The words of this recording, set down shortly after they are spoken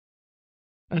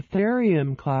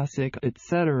Ethereum Classic,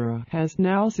 etc., has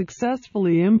now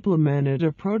successfully implemented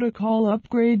a protocol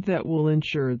upgrade that will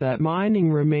ensure that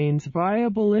mining remains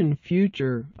viable in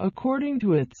future, according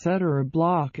to etc.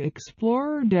 Block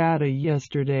Explorer data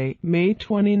yesterday, May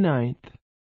 29.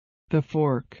 The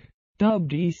fork,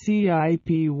 dubbed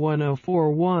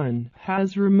ECIP1041,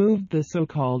 has removed the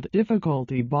so-called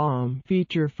difficulty bomb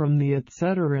feature from the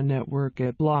etc. network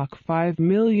at block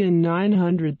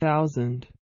 5,900,000.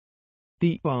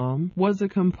 The bomb was a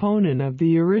component of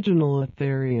the original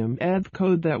Ethereum ETH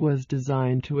code that was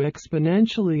designed to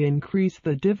exponentially increase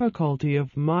the difficulty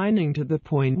of mining to the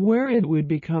point where it would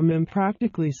become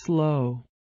impractically slow,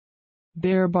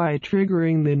 thereby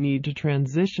triggering the need to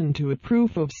transition to a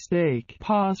proof-of-stake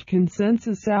 (POS)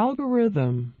 consensus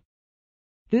algorithm.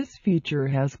 This feature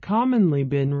has commonly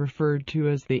been referred to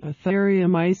as the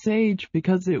Ethereum Ice Age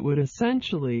because it would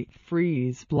essentially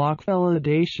freeze block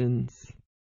validations.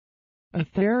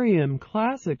 Ethereum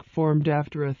Classic formed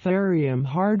after Ethereum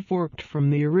hard-forked from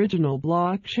the original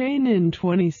blockchain in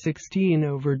 2016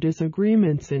 over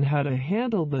disagreements in how to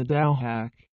handle the DAO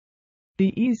hack.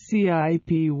 The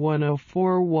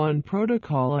ECIP1041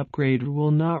 protocol upgrade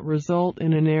will not result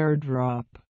in an airdrop,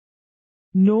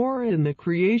 nor in the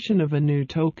creation of a new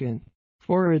token.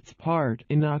 For its part,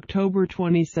 in October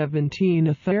 2017,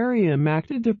 Ethereum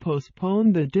acted to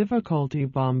postpone the difficulty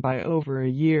bomb by over a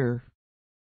year,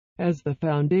 as the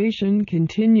Foundation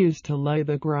continues to lay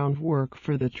the groundwork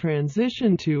for the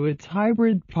transition to its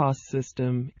hybrid POS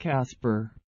system,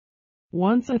 Casper.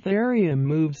 Once Ethereum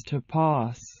moves to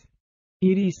POS,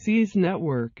 EDC's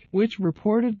network, which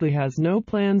reportedly has no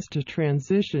plans to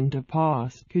transition to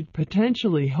POS, could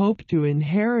potentially hope to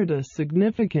inherit a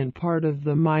significant part of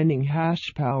the mining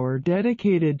hash power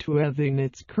dedicated to ETH in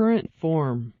its current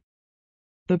form.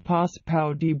 The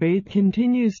POS-POW debate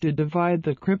continues to divide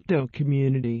the crypto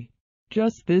community.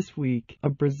 Just this week, a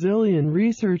Brazilian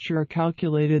researcher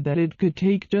calculated that it could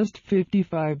take just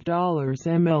 $55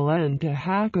 MLN to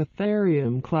hack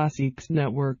Ethereum Classic's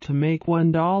network to make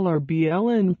 $1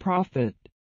 BLN profit,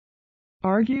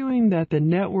 arguing that the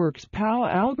network's POW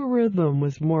algorithm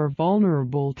was more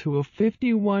vulnerable to a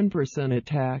 51%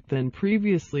 attack than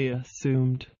previously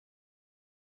assumed.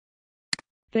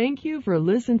 Thank you for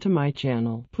listening to my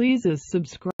channel. Please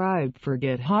subscribe for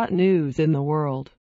get hot news in the world.